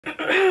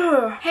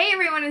Hey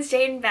everyone, it's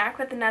Jaiden back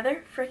with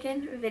another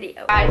freaking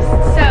video. Guys,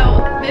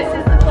 so this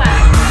is the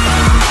plaque.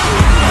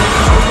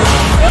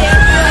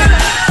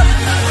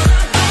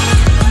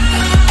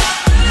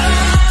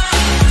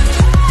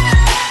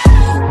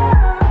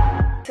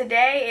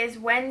 Today is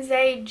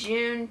Wednesday,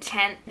 June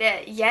 10th.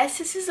 Yes,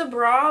 this is a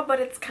bra, but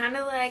it's kind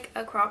of like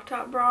a crop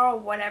top bra,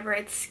 whatever.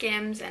 It's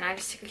Skims, and I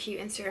just took a cute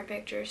Instagram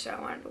picture, so I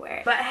wanted to wear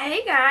it. But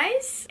hey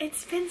guys,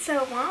 it's been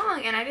so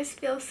long, and I just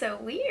feel so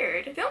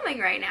weird filming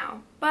right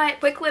now.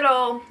 But quick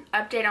little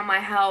update on my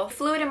health.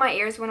 Fluid in my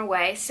ears went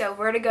away, so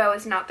vertigo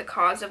is not the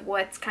cause of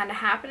what's kind of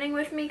happening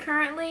with me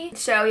currently.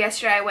 So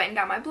yesterday I went and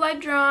got my blood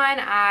drawn.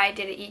 I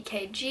did an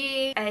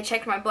EKG. I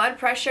checked my blood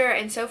pressure,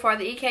 and so far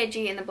the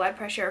EKG and the blood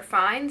pressure are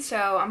fine.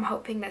 So I'm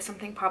hoping that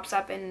something pops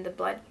up in the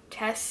blood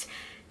tests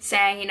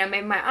saying, you know,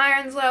 maybe my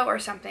iron's low or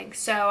something.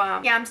 So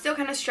yeah, I'm still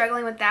kind of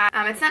struggling with that.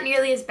 It's not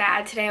nearly as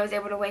bad. Today I was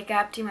able to wake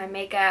up, do my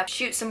makeup,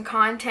 shoot some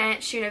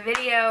content, shoot a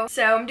video.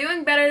 So I'm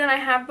doing better than I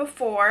have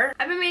before.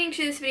 I've been meaning to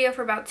do this video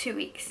for about 2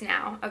 weeks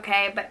now,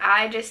 okay? But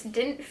I just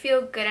didn't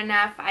feel good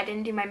enough. I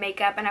didn't do my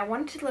makeup, and I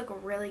wanted to look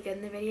really good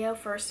in the video,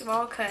 first of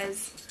all,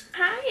 because...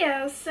 Hi,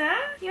 Elsa.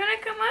 You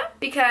want to come up?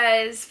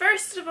 Because,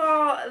 first of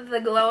all, the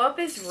glow up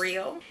is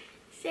real.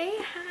 Say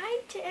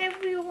hi to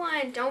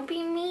everyone. Don't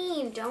be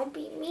mean. Don't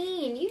be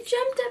mean. You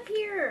jumped up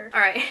here.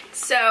 Alright,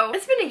 so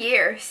it's been a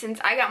year since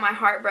I got my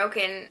heart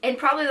broken in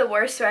probably the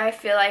worst way I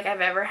feel like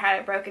I've ever had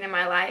it broken in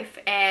my life.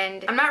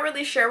 And I'm not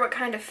really sure what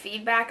kind of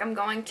feedback I'm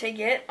going to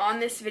get on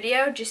this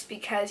video, just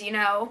because, you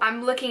know,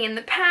 I'm looking in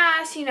the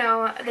past, you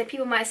know, that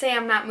people might say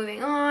I'm not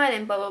moving on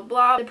and blah, blah,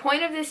 blah. The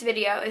point of this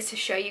video is to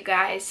show you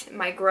guys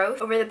my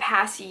growth over the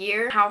past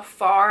year, how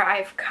far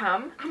I've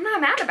come. I'm not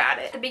mad about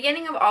it. At the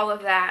beginning of all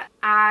of that,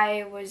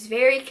 I was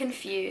very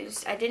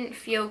confused. I didn't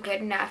feel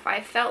good enough. I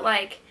felt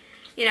like,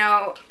 you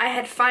know, I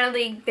had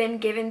finally been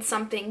given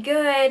something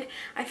good.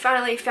 I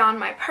finally found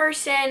my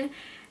person.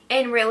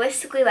 And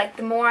realistically, like,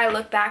 the more I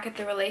look back at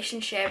the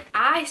relationship,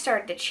 I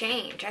started to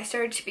change. I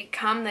started to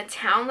become the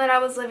town that I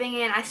was living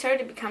in. I started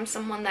to become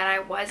someone that I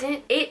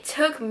wasn't. It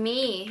took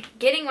me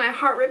getting my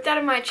heart ripped out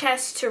of my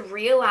chest to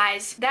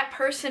realize that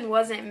person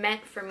wasn't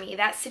meant for me.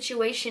 That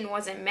situation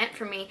wasn't meant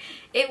for me.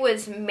 It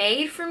was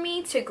made for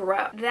me to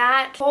grow.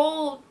 That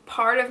whole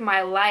part of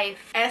my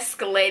life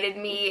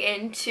escalated me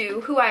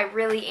into who I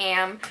really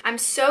am. I'm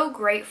so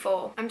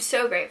grateful. I'm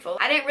so grateful.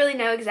 I didn't really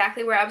know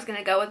exactly where I was going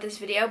to go with this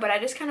video, but I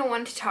just kind of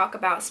wanted to talk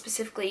about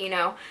specifically, you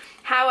know,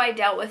 how I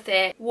dealt with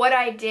it, what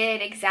I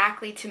did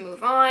exactly to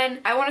move on.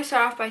 I want to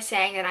start off by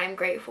saying that I'm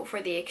grateful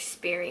for the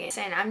experience,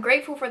 and I'm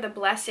grateful for the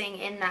blessing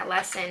in that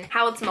lesson,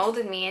 how it's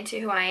molded me into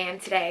who I am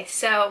today.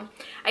 So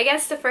I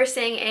guess the first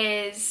thing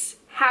is,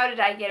 how did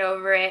I get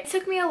over it? It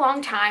took me a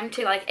long time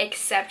to like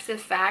accept the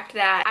fact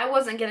that I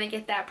wasn't gonna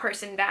get that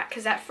person back,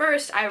 because at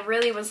first I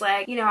really was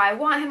like, you know, I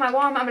want him, I'm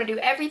gonna do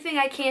everything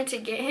I can to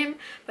get him.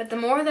 But the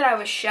more that I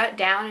was shut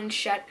down and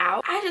shut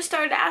out, I just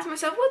started to ask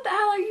myself, what the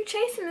hell are you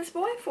chasing this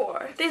boy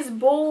for? This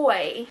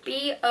boy,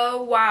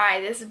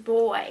 B-O-Y, this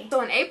boy.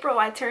 So in April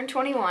I turned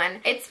 21.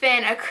 It's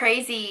been a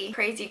crazy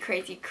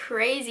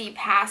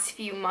past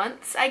few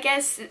months. I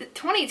guess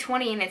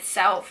 2020 in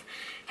itself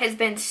has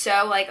been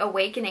so like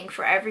awakening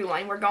for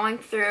everyone. We're going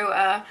through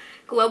a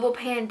global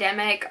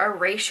pandemic, a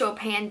racial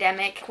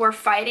pandemic. We're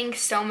fighting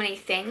so many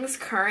things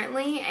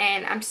currently,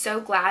 and I'm so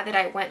glad that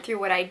I went through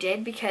what I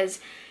did, because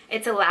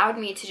it's allowed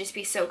me to just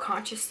be so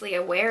consciously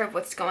aware of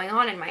what's going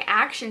on in my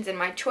actions and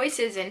my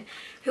choices and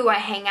who I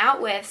hang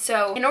out with.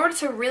 So in order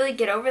to really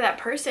get over that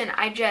person,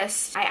 I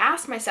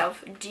asked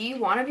myself, do you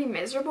want to be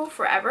miserable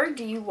forever?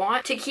 Do you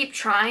want to keep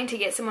trying to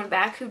get someone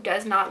back who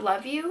does not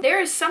love you?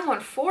 There is someone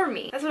for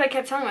me. That's what I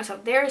kept telling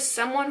myself. There is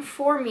someone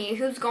for me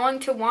who's going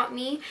to want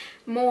me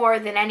more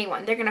than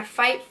anyone. They're gonna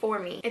fight for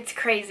me. It's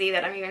crazy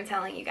that I'm even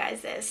telling you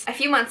guys this. A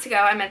few months ago,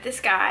 I met this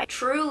guy.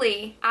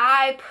 Truly,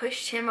 I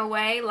pushed him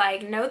away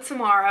like no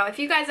tomorrow. If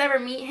you guys ever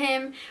meet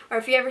him, or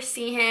if you ever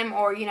see him,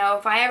 or, you know,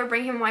 if I ever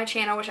bring him on my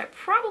channel, which I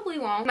probably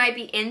won't, might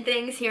be in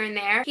things here and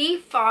there, he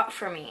fought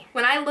for me.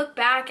 When I look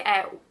back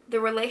at the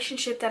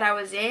relationship that I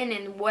was in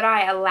and what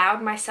I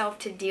allowed myself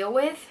to deal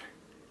with,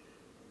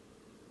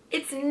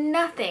 it's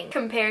nothing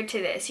compared to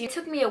this. It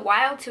took me a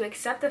while to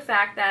accept the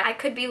fact that I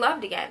could be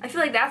loved again. I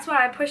feel like that's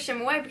why I pushed him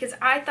away, because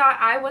I thought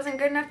I wasn't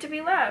good enough to be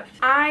loved.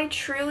 I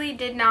truly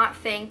did not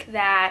think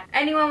that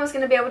anyone was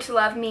going to be able to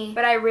love me,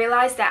 but I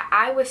realized that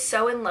I was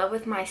so in love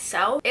with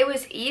myself. It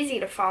was easy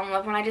to fall in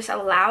love when I just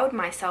allowed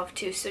myself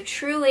to. So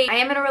truly, I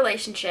am in a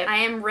relationship. I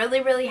am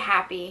really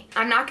happy.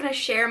 I'm not going to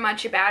share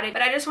much about it,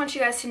 but I just want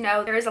you guys to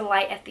know there is a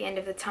light at the end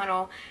of the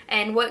tunnel.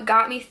 And what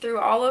got me through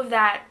all of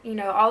that, you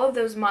know, all of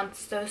those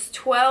months, those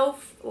 12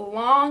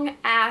 long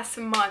ass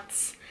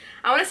months,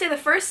 I want to say the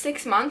first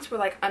 6 months were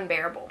like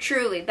unbearable.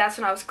 Truly, that's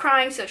when I was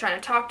crying, still trying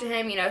to talk to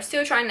him, you know,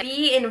 still trying to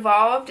be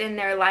involved in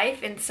their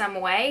life in some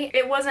way.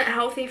 It wasn't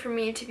healthy for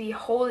me to be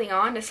holding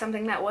on to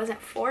something that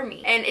wasn't for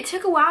me. And it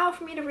took a while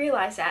for me to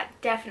realize that,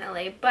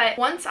 definitely. But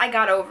once I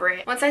got over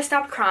it, once I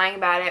stopped crying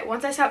about it,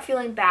 once I stopped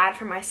feeling bad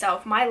for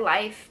myself, my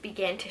life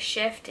began to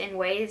shift in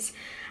ways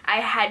I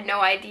had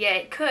no idea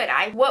it could.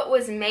 What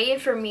was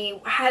made for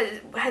me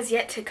has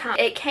yet to come.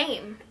 It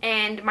came,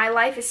 and my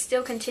life is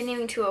still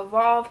continuing to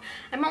evolve.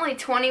 I'm only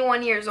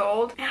 21 years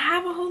old, and I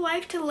have a whole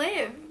life to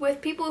live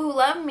with people who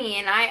love me,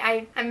 and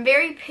I'm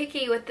very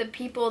picky with the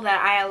people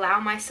that I allow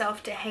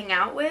myself to hang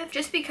out with,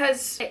 just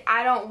because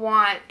I don't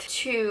want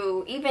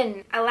to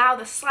even allow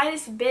the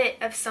slightest bit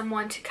of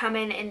someone to come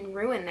in and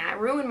ruin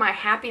my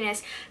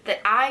happiness that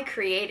I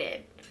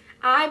created.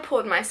 I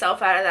pulled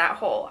myself out of that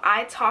hole.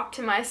 I talked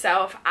to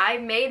myself. I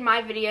made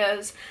my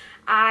videos.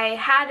 I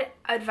had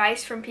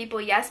advice from people,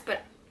 yes,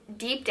 but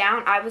deep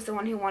down I was the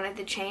one who wanted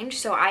the change,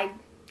 so I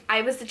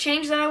was the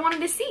change that I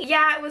wanted to see.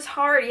 Yeah, it was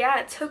hard. Yeah,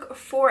 it took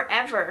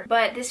forever.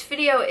 But this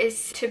video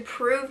is to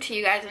prove to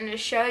you guys and to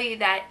show you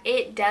that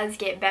it does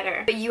get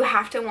better. But you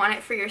have to want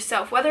it for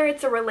yourself. Whether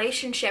it's a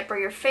relationship or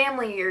your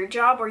family or your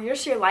job or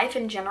just your life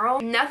in general,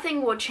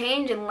 nothing will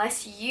change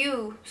unless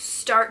you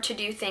start to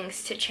do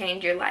things to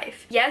change your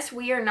life. Yes,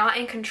 we are not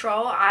in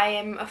control. I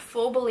am a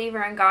full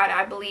believer in God.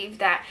 I believe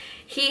that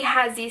He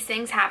has these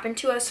things happen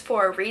to us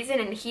for a reason,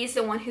 and He's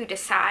the one who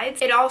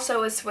decides. It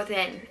also is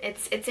within.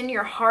 It's in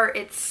your heart.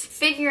 It's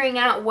figuring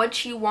out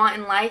what you want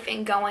in life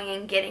and going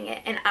and getting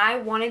it. And I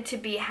wanted to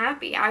be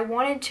happy. I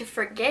wanted to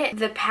forget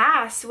the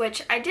past,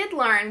 which I did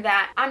learn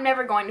that I'm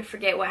never going to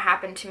forget what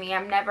happened to me.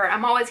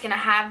 I'm always going to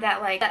have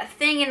that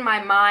thing in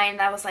my mind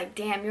that was like,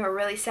 damn, you were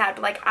really sad.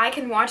 But like, I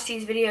can watch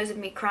these videos of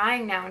me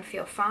crying now and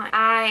feel fine.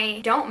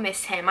 I don't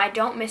miss him. I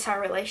don't miss our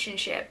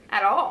relationship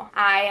at all.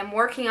 I am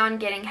working on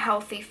getting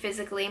healthy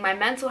physically. My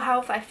mental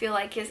health, I feel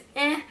like, is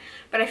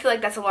but I feel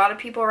like that's a lot of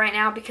people right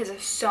now because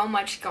of so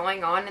much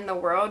going on in the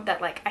world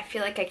that like I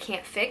feel like I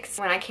can't fix.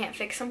 When I can't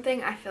fix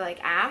something, I feel like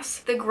ass.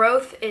 The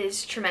growth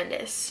is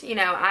tremendous. You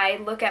know,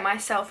 I look at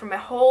myself from a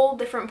whole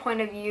different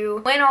point of view.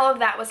 When all of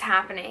that was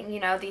happening,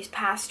 you know, these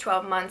past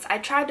 12 months, I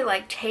tried to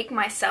like take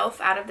myself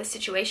out of the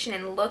situation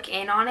and look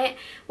in on it.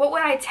 What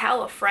would I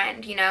tell a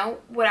friend, you know?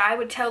 What I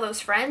would tell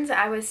those friends,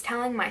 I was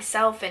telling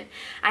myself, and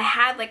I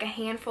had like a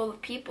handful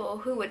of people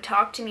who would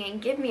talk to me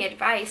and give me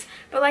advice.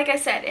 But like I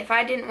said, if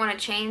I didn't want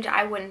to change,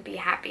 I wouldn't be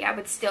happy. I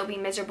would still be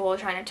miserable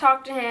trying to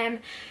talk to him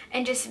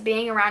and just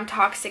being around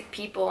toxic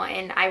people,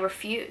 and I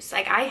refuse.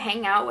 Like, I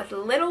hang out with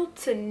little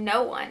to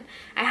no one.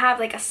 I have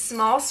like a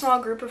small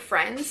group of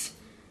friends,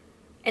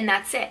 and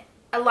that's it.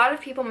 A lot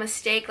of people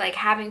mistake like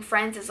having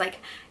friends as like,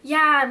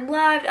 yeah, I'm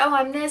loved, oh,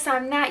 I'm this,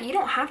 I'm that. You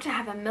don't have to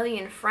have a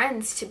million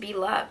friends to be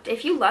loved.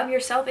 If you love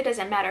yourself, it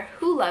doesn't matter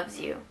who loves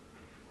you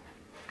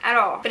at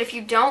all. But if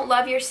you don't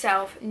love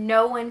yourself,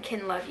 no one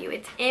can love you.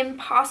 It's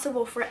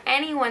impossible for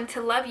anyone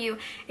to love you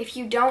if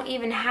you don't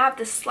even have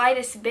the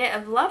slightest bit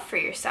of love for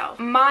yourself.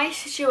 My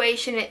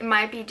situation, it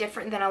might be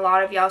different than a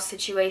lot of y'all's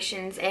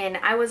situations, and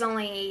I was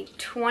only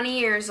 20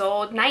 years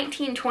old,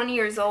 19, 20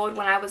 years old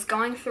when I was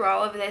going through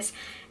all of this.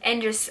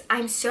 And just,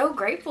 I'm so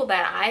grateful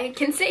that I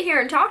can sit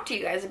here and talk to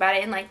you guys about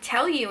it and like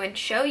tell you and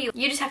show you.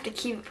 You just have to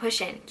keep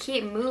pushing,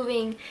 keep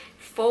moving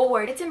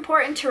forward. It's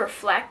important to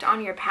reflect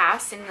on your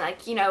past and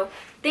like, you know,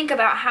 think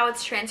about how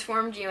it's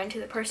transformed you into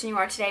the person you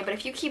are today. But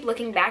if you keep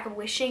looking back,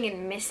 wishing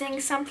and missing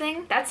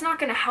something, that's not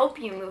going to help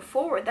you move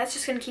forward. That's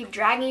just going to keep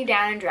dragging you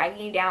down and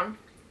dragging you down.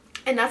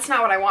 And that's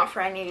not what I want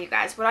for any of you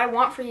guys. What I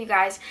want for you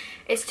guys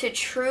is to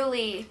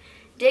truly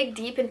dig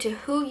deep into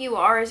who you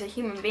are as a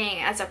human being,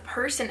 as a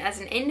person, as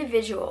an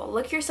individual.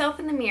 Look yourself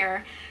in the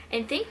mirror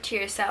and think to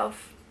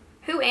yourself,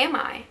 who am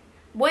I?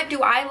 What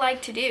do I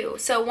like to do?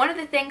 So one of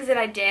the things that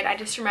I did, I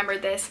just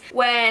remembered this,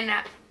 when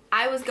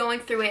I was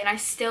going through it and I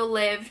still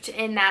lived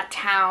in that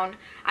town,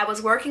 I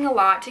was working a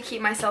lot to keep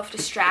myself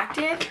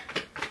distracted.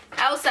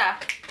 Elsa,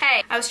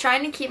 hey. I was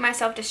trying to keep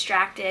myself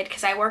distracted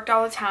because I worked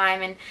all the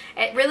time, and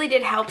it really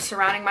did help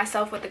surrounding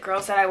myself with the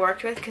girls that I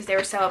worked with because they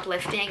were so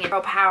uplifting and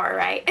girl power,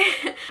 right?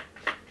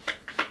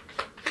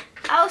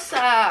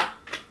 Elsa,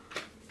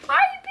 why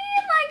are you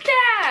being like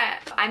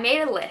that? I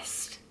made a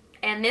list,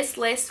 and this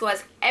list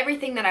was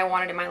everything that I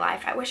wanted in my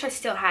life. I wish I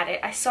still had it.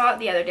 I saw it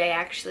the other day,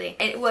 actually.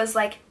 It was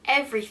like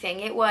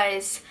everything. It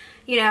was,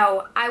 you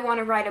know, I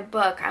want to write a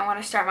book. I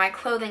want to start my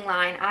clothing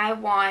line. I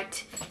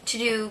want to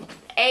do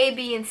A,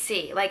 B, and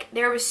C. Like,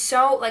 there was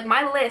so, like,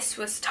 my list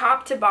was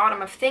top to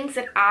bottom of things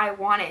that I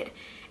wanted.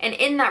 And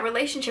in that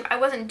relationship, I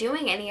wasn't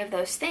doing any of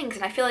those things.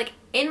 And I feel like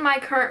in my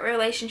current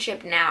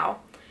relationship now,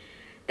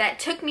 that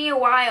took me a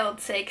while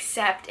to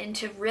accept and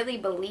to really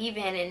believe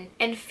in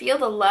and feel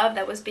the love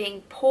that was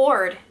being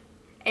poured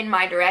in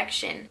my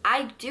direction.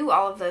 I do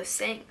all of those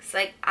things.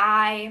 Like,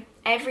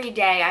 every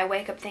day I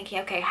wake up thinking,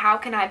 okay, how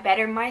can I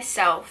better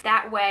myself?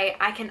 That way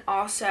I can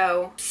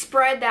also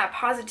spread that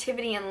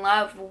positivity and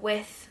love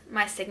with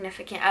my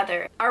significant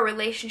other. Our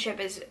relationship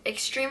is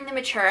extremely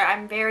mature.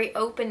 I'm very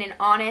open and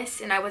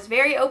honest, and I was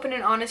very open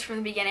and honest from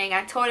the beginning.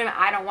 I told him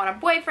I don't want a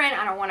boyfriend,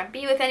 I don't want to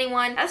be with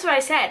anyone. That's what I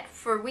said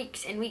for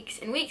weeks and weeks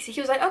and weeks. He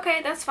was like,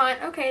 okay, that's fine,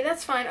 okay,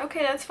 that's fine,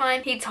 okay, that's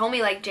fine. He told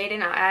me like,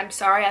 Jaiden, I'm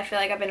sorry, I feel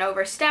like I've been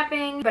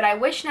overstepping, but I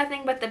wish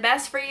nothing but the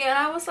best for you. And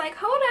I was like,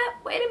 hold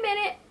up, wait a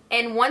minute.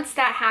 And once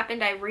that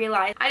happened, I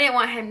realized I didn't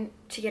want him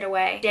to get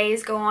away.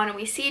 Days go on and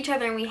we see each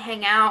other and we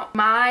hang out.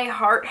 My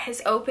heart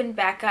has opened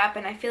back up,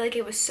 and I feel like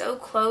it was so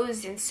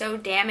closed and so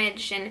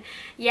damaged. And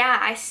yeah,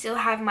 I still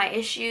have my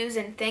issues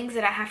and things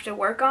that I have to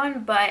work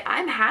on, but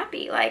I'm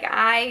happy. Like,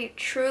 I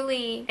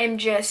truly am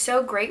just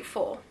so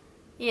grateful,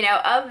 you know,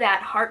 of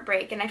that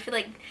heartbreak. And I feel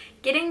like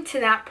getting to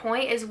that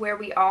point is where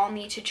we all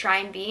need to try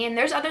and be. And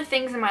there's other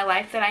things in my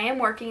life that I am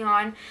working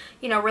on,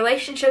 you know,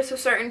 relationships with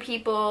certain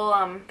people,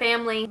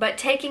 family, but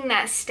taking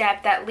that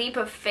step, that leap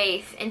of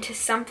faith into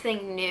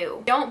something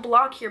new. Don't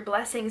block your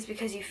blessings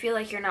because you feel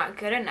like you're not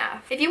good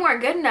enough. If you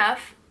weren't good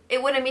enough,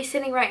 it wouldn't be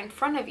sitting right in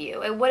front of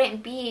you. It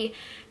wouldn't be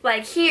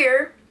like,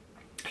 here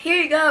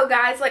you go,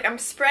 guys. Like, I'm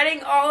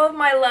spreading all of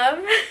my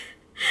love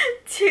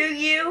to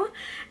you,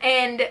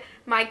 and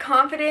my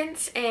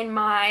confidence and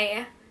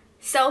my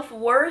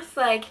self-worth.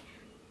 Like,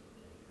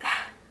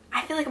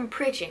 I feel like I'm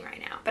preaching right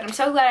now, but I'm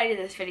so glad I did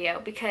this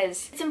video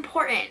because it's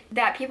important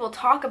that people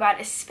talk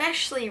about,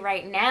 especially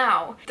right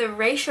now, the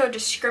racial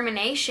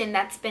discrimination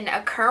that's been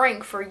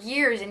occurring for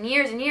years and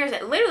years and years,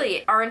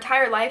 literally our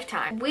entire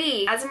lifetime.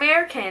 We, as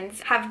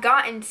Americans, have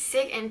gotten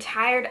sick and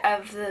tired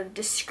of the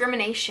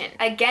discrimination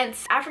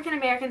against African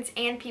Americans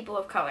and people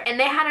of color, and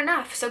they had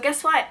enough. So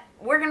guess what?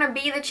 We're gonna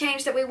be the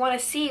change that we want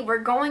to see. We're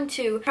going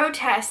to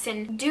protest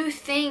and do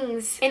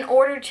things in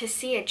order to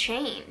see a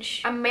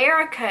change.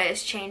 America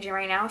is changing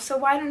right now, so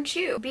why don't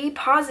you? Be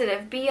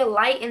positive, be a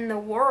light in the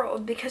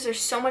world, because there's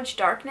so much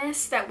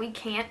darkness that we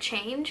can't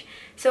change.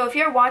 So if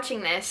you're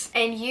watching this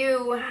and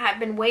you have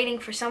been waiting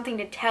for something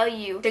to tell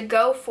you to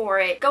go for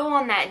it, go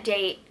on that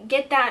date,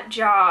 get that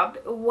job,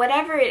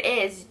 whatever it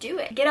is, do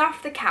it. Get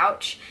off the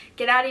couch,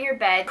 get out of your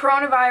bed.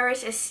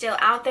 Coronavirus is still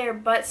out there,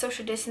 but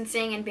social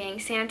distancing and being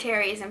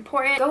sanitary is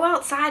important. Go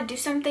outside, do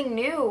something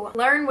new.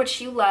 Learn what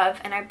you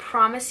love, and I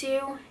promise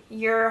you,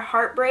 your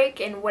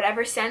heartbreak in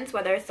whatever sense,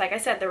 whether it's, like I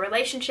said, the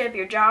relationship,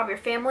 your job, your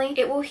family,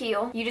 it will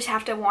heal. You just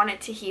have to want it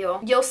to heal.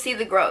 You'll see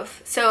the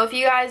growth. So if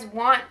you guys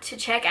want to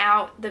check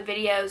out the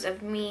videos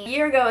of me a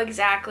year ago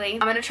exactly,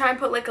 I'm gonna try and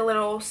put like a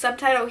little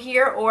subtitle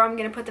here, or I'm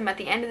gonna put them at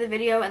the end of the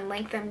video and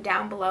link them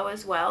down below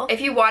as well.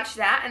 If you watch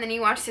that and then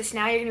you watch this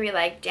now, you're gonna be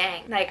like,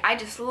 dang, like, I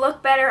just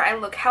look better, I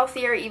look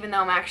healthier, even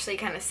though I'm actually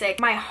kind of sick.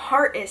 My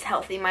heart is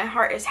healthy, my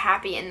heart is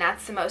happy, and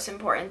that's the most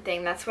important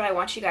thing. That's what I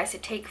want you guys to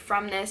take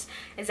from this,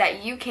 is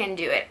that you can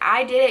do it.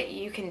 I did it,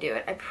 you can do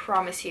it, I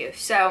promise you.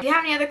 So if you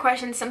have any other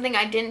questions, something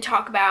I didn't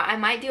talk about, I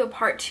might do a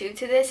part 2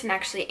 to this and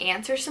actually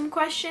answer some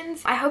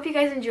questions. I hope you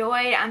guys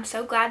enjoyed. I'm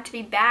so glad to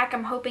be back.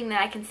 I'm hoping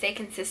that I can stay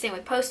consistent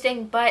with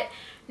posting, but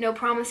no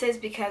promises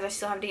because I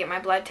still have to get my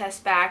blood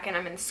test back, and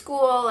I'm in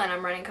school and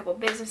I'm running a couple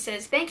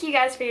businesses. Thank you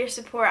guys for your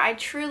support. I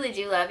truly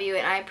do love you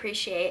and I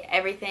appreciate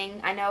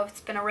everything. I know it's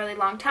been a really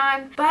long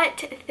time,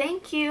 but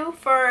thank you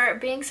for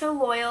being so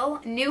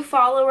loyal. New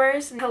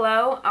followers,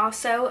 hello.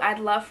 Also, I'd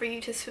love for you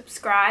to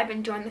subscribe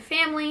and join the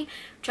family.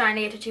 I'm trying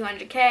to get to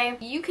 200K.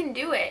 You can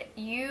do it.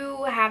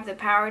 You have the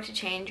power to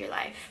change your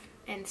life.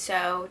 And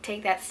so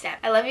take that step.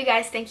 I love you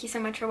guys. Thank you so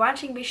much for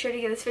watching. Be sure to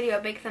give this video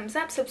a big thumbs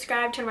up,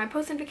 subscribe, turn on my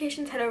post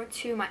notifications, head over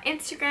to my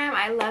Instagram.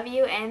 I love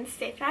you and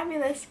stay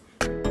fabulous.